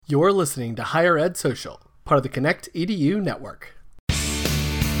You're listening to Higher Ed Social, part of the Connect EDU network.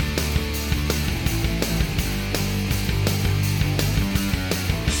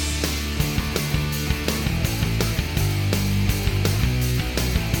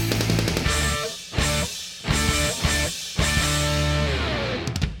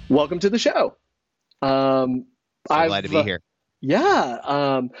 Welcome to the show. Glad to be here.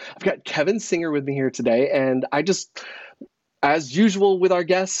 I've got Kevin Singer with me here today, and I just, as usual with our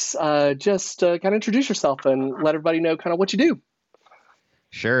guests, kind of introduce yourself and let everybody know kind of what you do.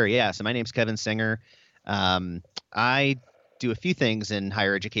 Sure, yeah. So my name's Kevin Singer. I do a few things in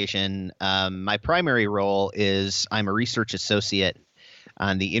higher education. My primary role is I'm a research associate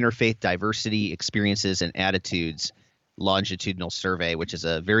on the Interfaith Diversity, Experiences, and Attitudes Longitudinal Survey, which is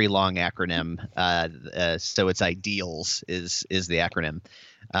a very long acronym. So it's IDEALS is the acronym.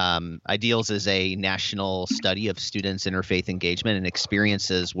 IDEALS is a national study of students' interfaith engagement and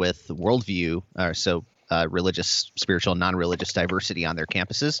experiences with worldview, religious, spiritual, non-religious diversity on their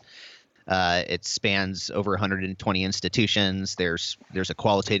campuses. It spans over 120 institutions. There's a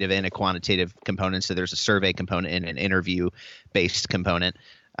qualitative and a quantitative component. So there's a survey component and an interview-based component.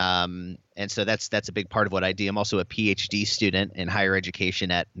 And so that's a big part of what I do. I'm also a PhD student in higher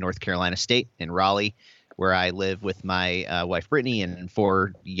education at North Carolina State in Raleigh, where I live with my wife, Brittany, and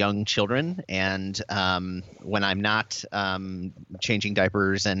 4 young children. And when I'm not changing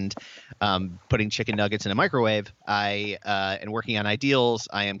diapers and putting chicken nuggets in a microwave, and working on Ideals,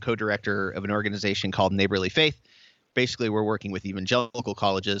 I am co-director of an organization called Neighborly Faith. Basically, we're working with evangelical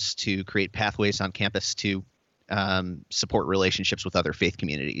colleges to create pathways on campus to support relationships with other faith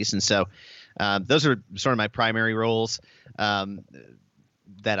communities. And so those are sort of my primary roles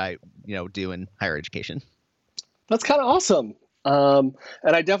that I do in higher education. That's kind of awesome. And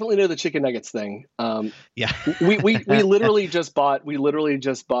I definitely know the chicken nuggets thing. Yeah. we literally just bought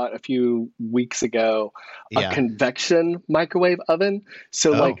a few weeks ago a convection microwave oven.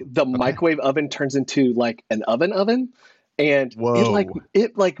 So microwave oven turns into like an oven, and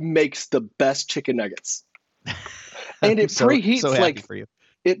it makes the best chicken nuggets. And it preheats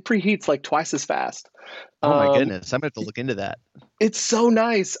it preheats like twice as fast. Oh my goodness. I'm gonna have to look into that. It's so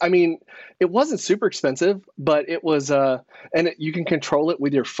nice. I mean, it wasn't super expensive, but it was you can control it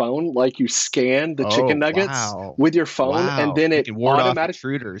with your phone. Like you scan the chicken nuggets with your phone, and then it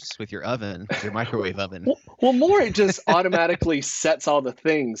automatically intruders with your oven, your microwave oven. It just automatically sets all the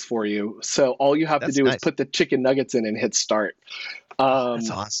things for you. So all you have to do is put the chicken nuggets in and hit start.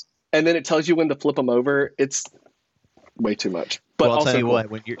 That's awesome. And then it tells you when to flip them over. It's way too much. But I'll tell you what,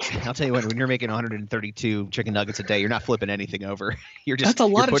 when you're making 132 chicken nuggets a day, you're not flipping anything over. That's a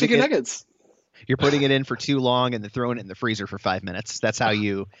lot of chicken nuggets. You're putting it in for too long and then throwing it in the freezer for 5 minutes. That's how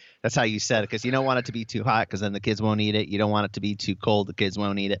you set it, because you don't want it to be too hot, because then the kids won't eat it. You don't want it to be too cold. The kids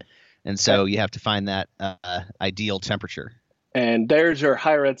won't eat it. And so you have to find that ideal temperature. And there's your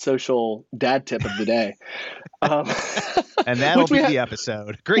higher ed social dad tip of the day. And that'll be the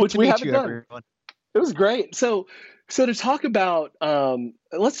episode. Great to meet you, everyone. It was great. So to talk about,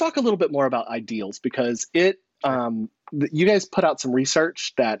 let's talk a little bit more about Ideals, because you guys put out some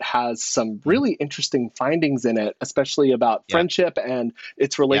research that has some really interesting findings in it, especially about friendship and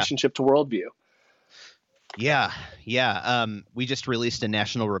its relationship to worldview. Yeah. We just released a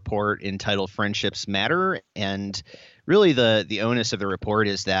national report entitled Friendships Matter. And really the onus of the report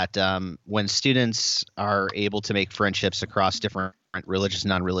is that when students are able to make friendships across different religious and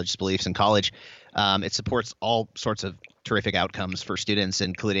non-religious beliefs in college, it supports all sorts of terrific outcomes for students,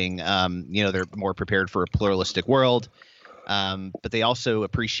 including, they're more prepared for a pluralistic world, but they also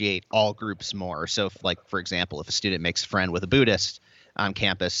appreciate all groups more. So for example, if a student makes a friend with a Buddhist on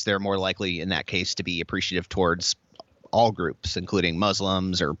campus, they're more likely in that case to be appreciative towards all groups, including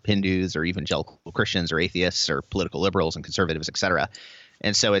Muslims or Hindus or evangelical Christians or atheists or political liberals and conservatives, et cetera.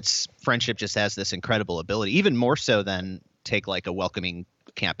 And so friendship just has this incredible ability, even more so than take like a welcoming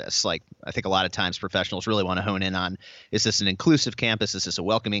campus. Like I think a lot of times professionals really want to hone in on, is this an inclusive campus? Is this a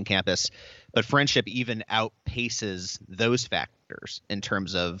welcoming campus? But friendship even outpaces those factors in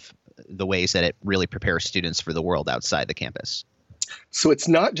terms of the ways that it really prepares students for the world outside the campus. So it's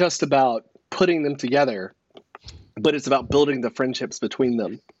not just about putting them together, but it's about building the friendships between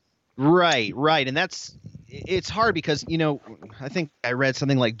them. Right. And it's hard because, I think I read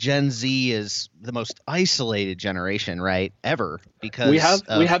something like Gen Z is the most isolated generation, right, ever, because we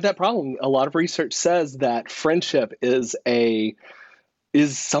have that problem. A lot of research says that friendship is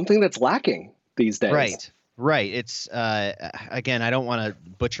something that's lacking these days. Right. It's again, I don't want to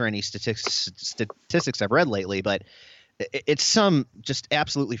butcher any statistics I've read lately, but it's some just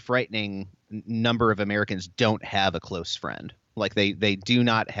absolutely frightening number of Americans don't have a close friend. Like they do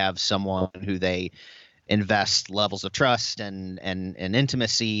not have someone who they invest levels of trust and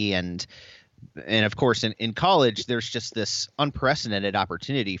intimacy and of course in college there's just this unprecedented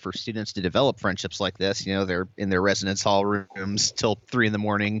opportunity for students to develop friendships like this. They're in their residence hall rooms till 3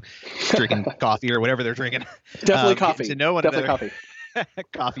 a.m. drinking coffee or whatever they're drinking. Definitely coffee. To know one Definitely another. Coffee.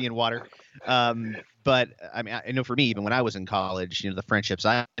 Coffee and water. But I mean, I know for me, even when I was in college, the friendships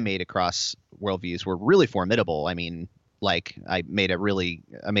I made across worldviews were really formidable. I mean, like I made a really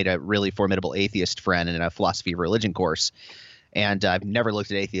formidable atheist friend in a philosophy of religion course. And I've never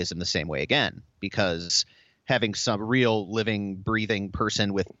looked at atheism the same way again, because having some real living, breathing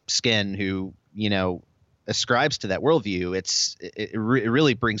person with skin who, ascribes to that worldview, it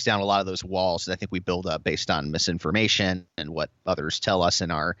really brings down a lot of those walls that I think we build up based on misinformation and what others tell us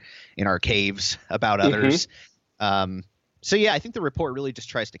in our caves about others. So yeah, I think the report really just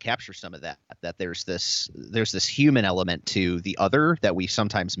tries to capture some of that there's this human element to the other that we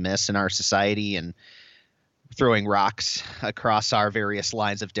sometimes miss in our society, and throwing rocks across our various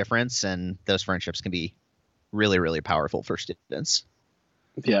lines of difference, and those friendships can be really, really powerful for students.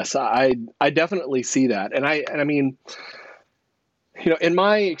 Yes, I definitely see that. And I mean, in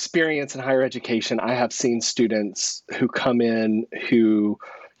my experience in higher education, I have seen students who come in who,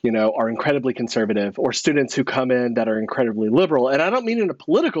 are incredibly conservative, or students who come in that are incredibly liberal. And I don't mean in a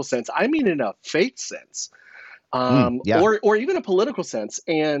political sense, I mean in a faith sense, or even a political sense.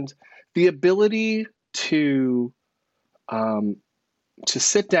 And the ability to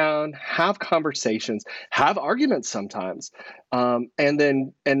sit down, have conversations, have arguments sometimes, and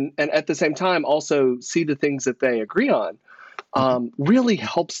at the same time also see the things that they agree on, really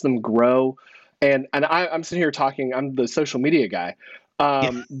helps them grow. And I'm sitting here talking, I'm the social media guy,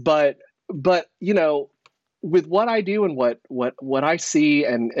 but with what I do and what I see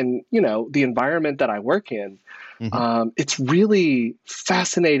and the environment that I work in, it's really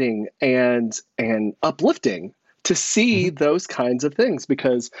fascinating and uplifting to see those kinds of things,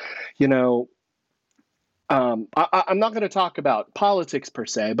 because, I'm not going to talk about politics per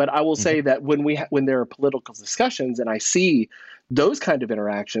se, but I will say that when there are political discussions and I see those kind of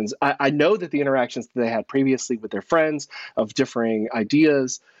interactions, I know that the interactions that they had previously with their friends of differing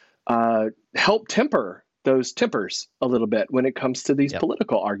ideas help temper those tempers a little bit when it comes to these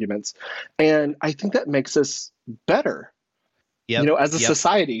political arguments. And I think that makes us better, as a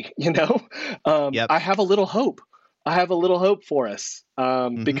society. I have a little hope. I have a little hope for us,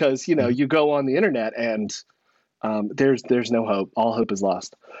 because, you go on the internet and there's no hope. All hope is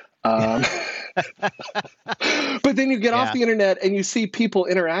lost. But then you get off the internet and you see people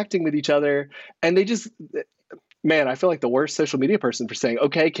interacting with each other, and they just, man, I feel like the worst social media person for saying,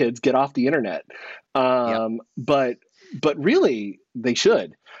 okay, kids, get off the internet. But really they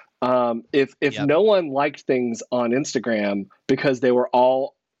should. If no one liked things on Instagram because they were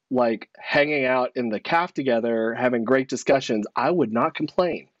all like hanging out in the caf together, having great discussions, I would not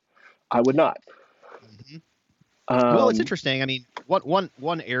complain. I would not. Well, it's interesting. I mean,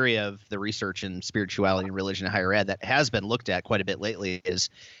 one area of the research in spirituality and religion in higher ed that has been looked at quite a bit lately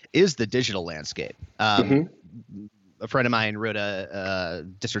is the digital landscape. A friend of mine wrote a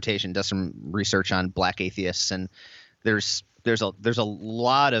dissertation, does some research on Black atheists, and there's a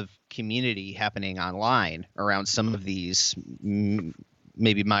lot of community happening online around some of these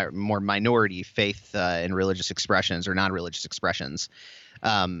maybe more minority faith and religious expressions or non-religious expressions.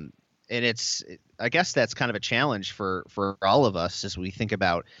 And I guess that's kind of a challenge for all of us as we think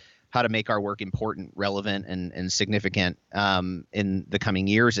about how to make our work important, relevant, and significant in the coming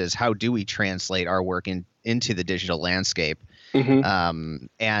years, is how do we translate our work into the digital landscape? And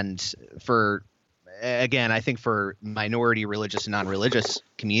again, I think for minority religious and non-religious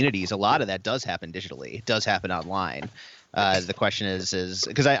communities, a lot of that does happen digitally. It does happen online. The question is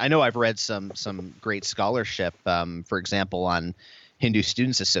because I know I've read some great scholarship, for example, on Hindu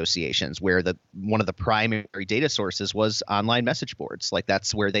Students Associations, where one of the primary data sources was online message boards. Like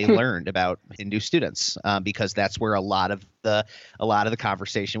that's where they learned about Hindu students, because that's where a lot of the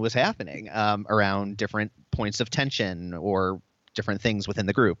conversation was happening around different points of tension or different things within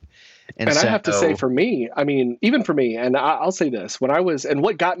the group. And so, I have to say, for me, I mean, even for me, and I'll say this, and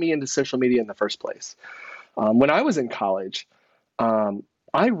what got me into social media in the first place, when I was in college,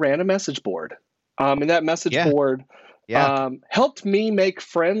 I ran a message board, and that message board helped me make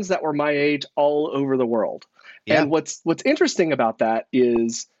friends that were my age all over the world. And what's interesting about that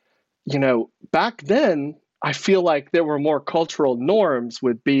is, back then, I feel like there were more cultural norms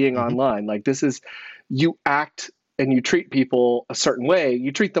with being online. Like this is, you act and you treat people a certain way,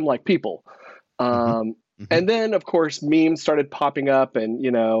 you treat them like people. And then of course memes started popping up, and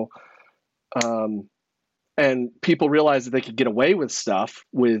and people realized that they could get away with stuff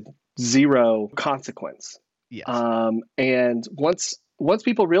with zero consequence. Yes. And once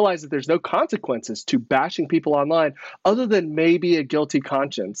people realize that there's no consequences to bashing people online, other than maybe a guilty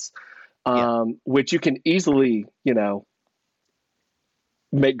conscience, which you can easily,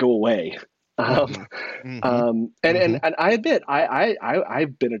 make go away. And I admit,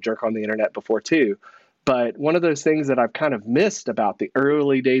 I've been a jerk on the internet before too. But one of those things that I've kind of missed about the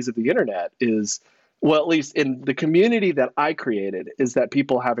early days of the internet is, well, at least in the community that I created, is that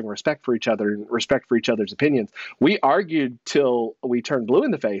people having respect for each other and respect for each other's opinions. We argued till we turned blue in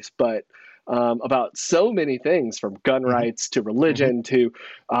the face, but about so many things, from gun rights to religion to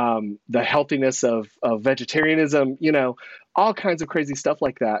the healthiness of vegetarianism, all kinds of crazy stuff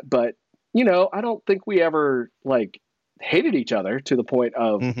like that. But, I don't think we ever hated each other to the point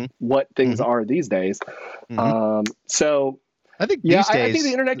of what things are these days. So I think these days, I think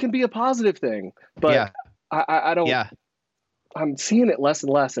the internet can be a positive thing, but I don't. Yeah. I'm seeing it less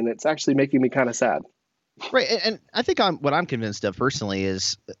and less, and it's actually making me kind of sad. Right, and I think what I'm convinced of personally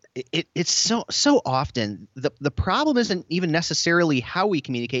is it's so often the problem isn't even necessarily how we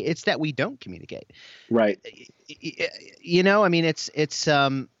communicate; it's that we don't communicate. Right.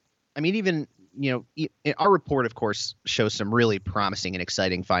 I mean, even our report, of course, shows some really promising and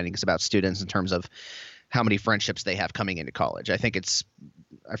exciting findings about students in terms of how many friendships they have coming into college. I think I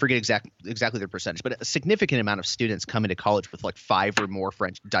forget exactly their percentage, but a significant amount of students come into college with 5 or more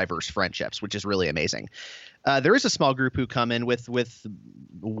diverse friendships, which is really amazing. There is a small group who come in with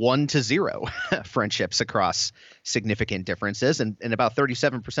 1 to 0 friendships across significant differences, and about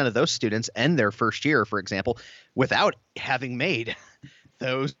 37% of those students end their first year, for example, without having made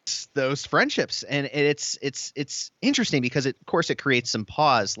those friendships. And it's interesting because of course it creates some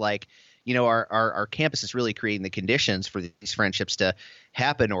pause, our campus is really creating the conditions for these friendships to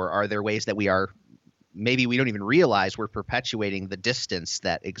happen, or are there ways that maybe we don't even realize we're perpetuating the distance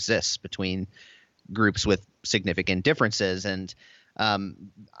that exists between groups with significant differences? And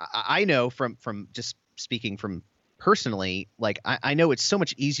I know from just speaking from personally, I know it's so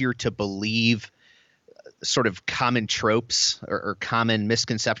much easier to believe sort of common tropes or common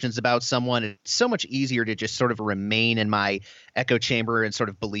misconceptions about someone. It's so much easier to just sort of remain in my echo chamber and sort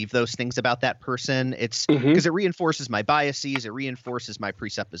of believe those things about that person. It's because it reinforces my biases. It reinforces my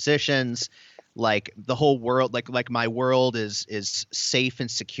presuppositions. The whole world, my world is safe and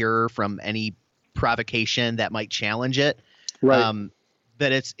secure from any provocation that might challenge it. Right.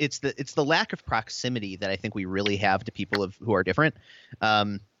 But it's the lack of proximity that I think we really have to people who are different.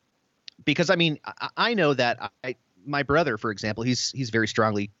 Because I know that my brother, for example, he's very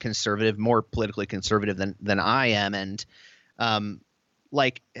strongly conservative, more politically conservative than I am, and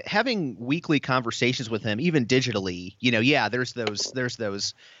having weekly conversations with him, even digitally, there's those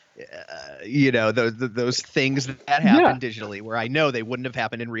those things that happen digitally where I know they wouldn't have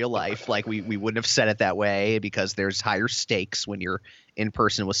happened in real life. We wouldn't have said it that way because there's higher stakes when you're in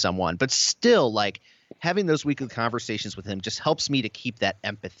person with someone. But still, having those weekly conversations with him just helps me to keep that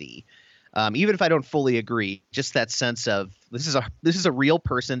empathy. Even if I don't fully agree, just that sense of this is a real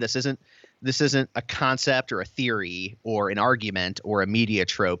person. This isn't a concept or a theory or an argument or a media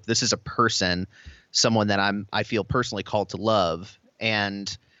trope. This is a person, someone that I feel personally called to love.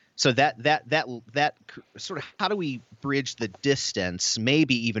 And so that sort of, how do we bridge the distance,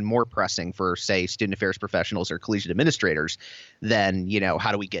 maybe even more pressing for, say, student affairs professionals or collegiate administrators than,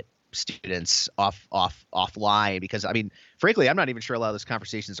 how do we get students offline? Because frankly, I'm not even sure a lot of those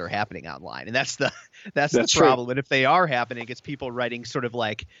conversations are happening online, and that's the problem. And if they are happening, it's people writing sort of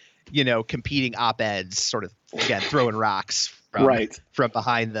competing op-eds, sort of again throwing rocks from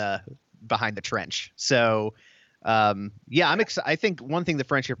behind the trench. So I'm excited. I think one thing the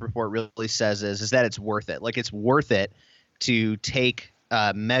Friendship Report really says is that it's worth it. It's worth it to take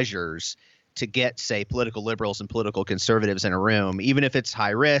measures to get, say, political liberals and political conservatives in a room, even if it's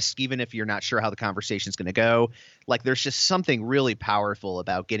high risk, even if you're not sure how the conversation is going to go. There's just something really powerful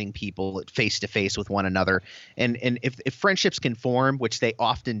about getting people face to face with one another. And if friendships can form, which they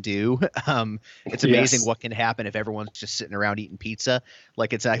often do, it's amazing what can happen if everyone's just sitting around eating pizza.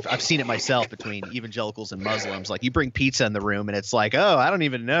 I've seen it myself between evangelicals and Muslims. You bring pizza in the room and it's oh, I don't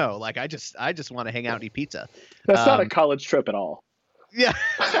even know. I just want to hang out and eat pizza. That's not a college trip at all. Yeah.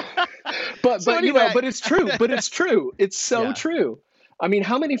 but anyway. But it's true. It's so true.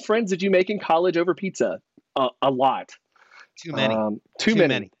 How many friends did you make in college over pizza? A lot. Too many. Too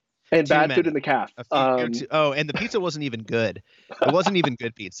many. And bad food in the calf. And the pizza wasn't even good. It wasn't even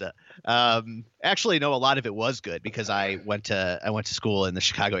good pizza. Actually, no, a lot of it was good because I went to school in the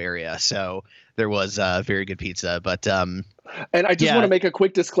Chicago area, so there was very good pizza. But and I just want to make a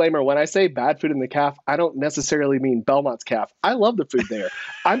quick disclaimer: when I say bad food in the calf, I don't necessarily mean Belmont's calf. I love the food there.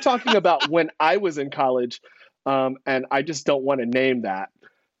 I'm talking about when I was in college, and I just don't want to name that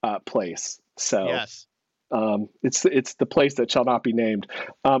place. So yes. It's the place that shall not be named.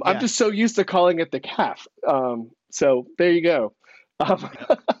 I'm just so used to calling it the calf. So there you go.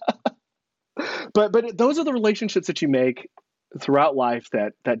 But those are the relationships that you make throughout life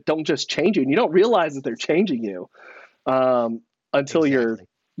that don't just change you, and you don't realize that they're changing you until you're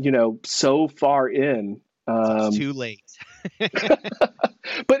so far in. It's too late.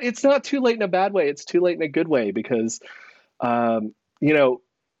 But it's not too late in a bad way. It's too late in a good way because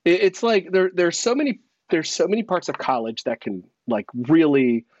it's like there's so many parts of college that can like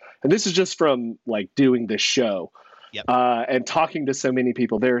really, and this is just from like doing this show, and talking to so many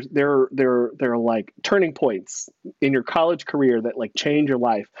people. There are like turning points in your college career that like change your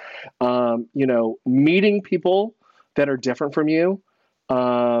life. Meeting people that are different from you.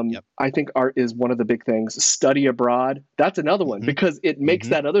 I think art is one of the big things. Study abroad. That's another one because it makes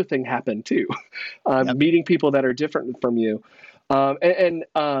that other thing happen too. Meeting people that are different from you. And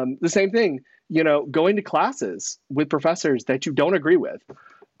the same thing, going to classes with professors that you don't agree with.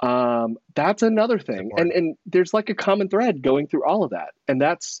 That's another thing. And there's like a common thread going through all of that. And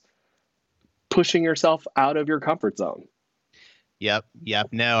that's pushing yourself out of your comfort zone. Yep.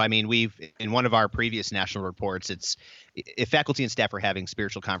 No, I mean, in one of our previous national reports, it's if faculty and staff are having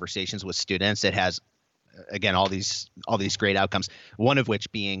spiritual conversations with students, it has, again, all these great outcomes. One of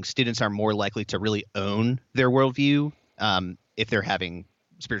which being students are more likely to really own their worldview if they're having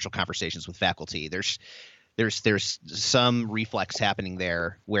spiritual conversations with faculty. There's some reflex happening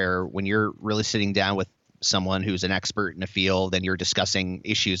there where when you're really sitting down with someone who's an expert in a field and you're discussing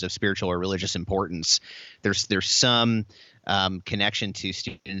issues of spiritual or religious importance, there's some connection to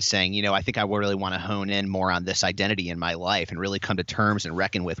students saying, I think I really want to hone in more on this identity in my life and really come to terms and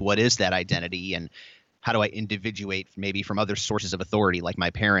reckon with what is that identity and how do I individuate maybe from other sources of authority like my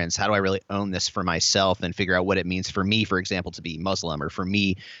parents? How do I really own this for myself and figure out what it means for me, for example, to be Muslim or for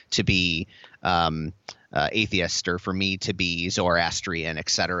me to be atheist or for me to be Zoroastrian, et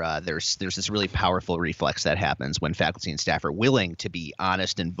cetera. There's this really powerful reflex that happens when faculty and staff are willing to be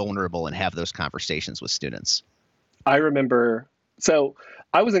honest and vulnerable and have those conversations with students. I remember, so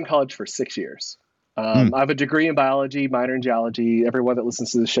I was in college for 6 years. I have a degree in biology, minor in geology. Everyone that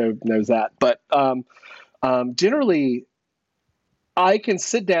listens to the show knows that. But generally, I can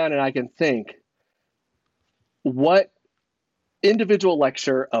sit down and I can think, what individual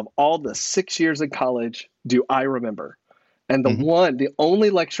lecture of all the 6 years in college do I remember? And the only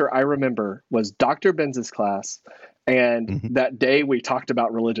lecture I remember was Dr. Benz's class. And that day we talked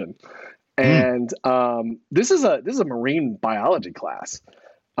about religion. And this is a marine biology class.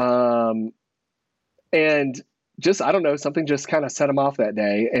 And just, I don't know, something just kind of set him off that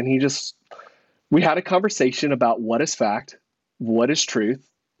day. And we had a conversation about what is fact, what is truth,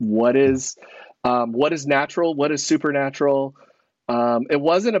 what is natural, what is supernatural. It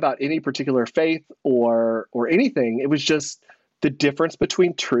wasn't about any particular faith or anything. It was just the difference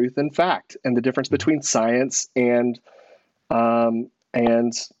between truth and fact, and the difference between science and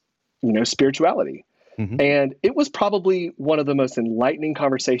spirituality. And it was probably one of the most enlightening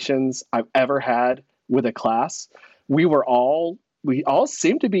conversations I've ever had with a class. We all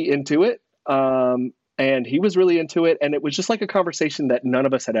seemed to be into it. And he was really into it. And it was just like a conversation that none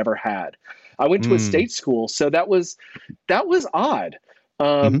of us had ever had. I went to a state school, so that was odd.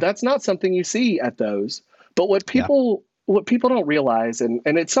 That's not something you see at those. But what people don't realize, and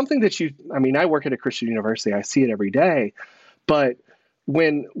it's something that I work at a Christian university, I see it every day. But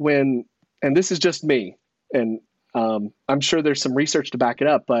when and this is just me, and I'm sure there's some research to back it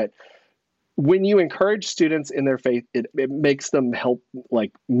up, but when you encourage students in their faith, it makes them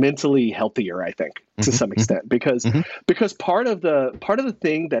mentally healthier, I think, to some extent, because part of the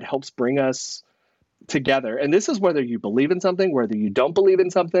thing that helps bring us together, and this is whether you believe in something, whether you don't believe in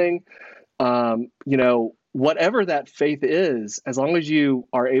something, whatever that faith is, as long as you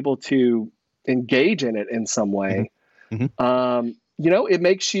are able to engage in it in some way, it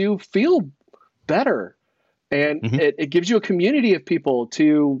makes you feel better, and it gives you a community of people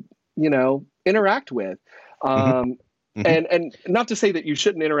to interact with. And not to say that you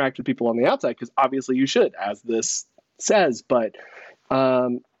shouldn't interact with people on the outside, because obviously you should, as this says, but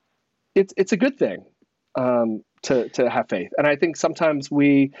it's a good thing to have faith. And I think sometimes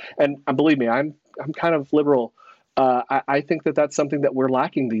and believe me, I'm kind of liberal. I think that that's something that we're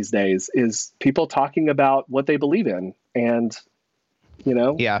lacking these days, is people talking about what they believe in. And,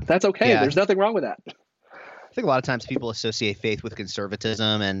 that's okay. Yeah. There's nothing wrong with that. I think a lot of times people associate faith with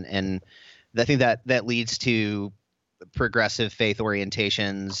conservatism, and I think that leads to progressive faith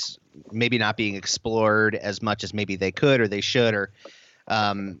orientations maybe not being explored as much as maybe they could or they should. Or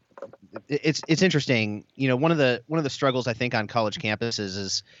it's interesting. One of the struggles I think on college campuses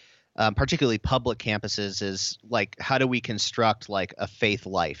is, particularly public campuses, is like, how do we construct like a faith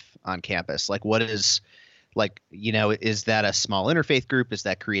life on campus? Like, what is, like, is that a small interfaith group? Is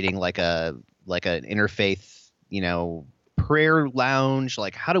that creating like an interfaith, prayer lounge?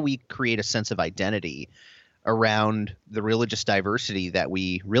 Like, how do we create a sense of identity around the religious diversity that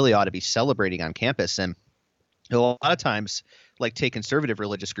we really ought to be celebrating on campus? And a lot of times, like, take conservative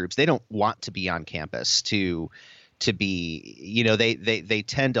religious groups, they don't want to be on campus to be, they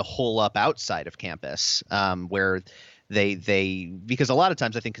tend to hole up outside of campus, where they because a lot of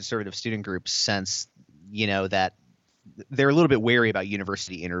times I think conservative student groups sense, that they're a little bit wary about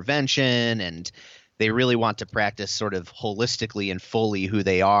university intervention, and they really want to practice sort of holistically and fully who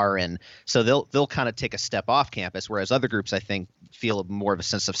they are. And so they'll kind of take a step off campus, whereas other groups, I think, feel more of a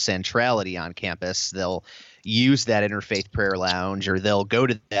sense of centrality on campus. They'll use that interfaith prayer lounge, or they'll go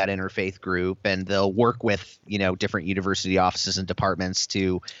to that interfaith group, and they'll work with, different university offices and departments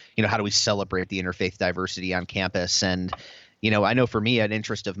to, how do we celebrate the interfaith diversity on campus? And, I know for me, an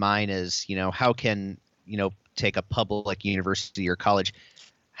interest of mine is, how can, take a public university or college,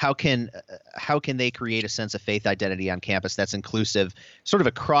 how can they create a sense of faith identity on campus that's inclusive, sort of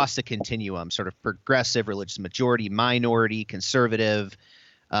across the continuum, sort of progressive, religious majority, minority, conservative?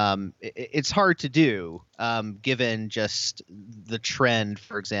 It's hard to do, given just the trend,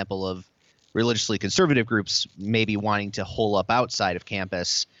 for example, of religiously conservative groups maybe wanting to hole up outside of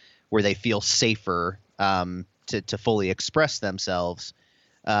campus where they feel safer to fully express themselves.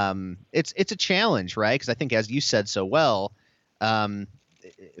 It's a challenge, right? Because I think, as you said so well,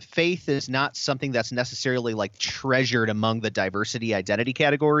 faith is not something that's necessarily like treasured among the diversity identity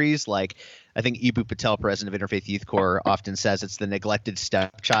categories. Like, I think Ibu Patel, president of Interfaith Youth Corps, often says it's the neglected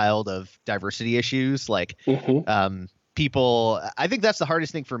stepchild of diversity issues. Like, people, I think that's the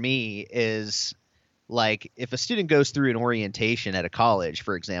hardest thing for me is, like, if a student goes through an orientation at a college,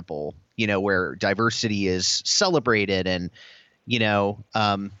 for example, where diversity is celebrated, and,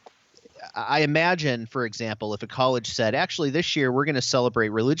 I imagine, for example, if a college said, actually, this year we're going to celebrate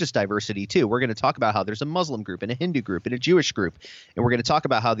religious diversity too. We're going to talk about how there's a Muslim group and a Hindu group and a Jewish group, and we're going to talk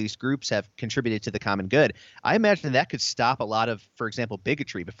about how these groups have contributed to the common good. I imagine that could stop a lot of, for example,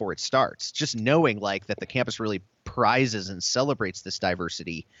 bigotry before it starts. Just knowing, like, that the campus really prizes and celebrates this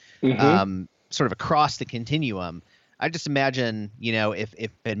diversity, sort of across the continuum. I just imagine,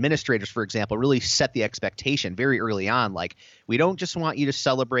 if administrators, for example, really set the expectation very early on, like, we don't just want you to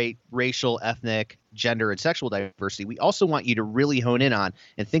celebrate racial, ethnic, gender, and sexual diversity. We also want you to really hone in on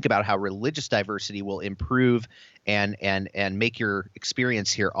and think about how religious diversity will improve and make your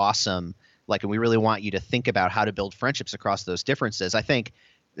experience here awesome. Like, and we really want you to think about how to build friendships across those differences. I think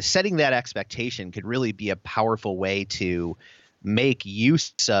setting that expectation could really be a powerful way to make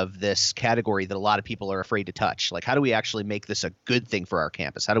use of this category that a lot of people are afraid to touch. Like, how do we actually make this a good thing for our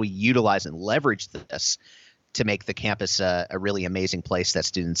campus? How do we utilize and leverage this to make the campus a really amazing place that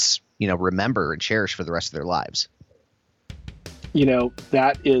students, remember and cherish for the rest of their lives?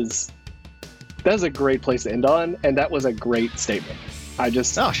 That is a great place to end on, and that was a great statement.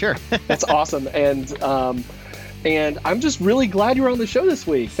 Oh, sure. That's awesome. And I'm just really glad you were on the show this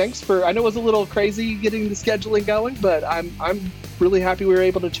week. Thanks I know it was a little crazy getting the scheduling going, but I'm really happy we were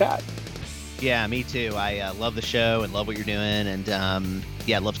able to chat. Yeah, me too. I love the show and love what you're doing. And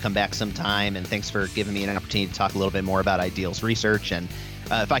I'd love to come back sometime. And thanks for giving me an opportunity to talk a little bit more about Ideals research. And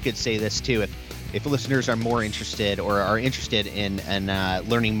if I could say this too, if listeners are more interested or are interested in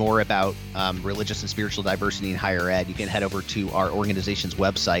learning more about religious and spiritual diversity in higher ed, you can head over to our organization's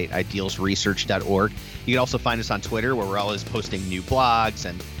website, idealsresearch.org. You can also find us on Twitter, where we're always posting new blogs.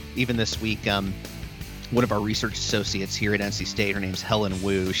 And even this week, one of our research associates here at NC State, her name's Helen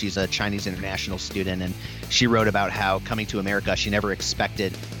Wu. She's a Chinese international student, and she wrote about how coming to America, she never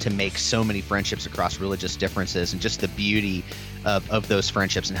expected to make so many friendships across religious differences, and just the beauty of those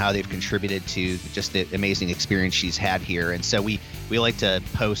friendships and how they've contributed to just the amazing experience she's had here. And so we like to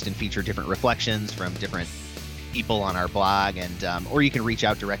post and feature different reflections from different people on our blog, and or you can reach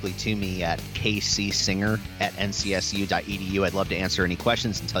out directly to me at kcsinger@ncsu.edu. I'd love to answer any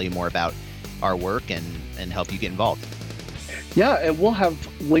questions and tell you more about our work and help you get involved. Yeah, and we'll have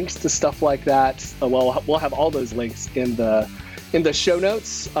links to stuff like that. We'll have all those links in the show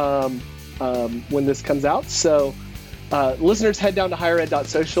notes. when this comes out. So listeners, head down to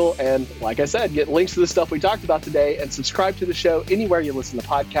highered.social and, like I said, get links to the stuff we talked about today and subscribe to the show anywhere you listen to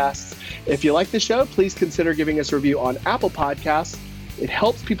podcasts. If you like the show, please consider giving us a review on Apple Podcasts. It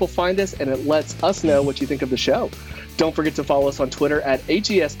helps people find us and it lets us know what you think of the show. Don't forget to follow us on Twitter at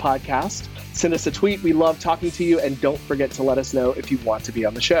HES Podcast. Send us a tweet. We love talking to you. And don't forget to let us know if you want to be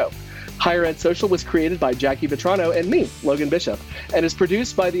on the show. Higher Ed Social was created by Jackie Vitrano and me, Logan Bishop, and is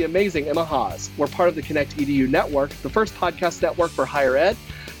produced by the amazing Emma Haas. We're part of the Connect EDU network, the first podcast network for higher ed.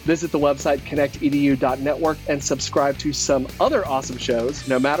 Visit the website connectedu.network and subscribe to some other awesome shows,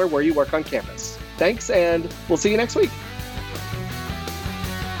 no matter where you work on campus. Thanks, and we'll see you next week.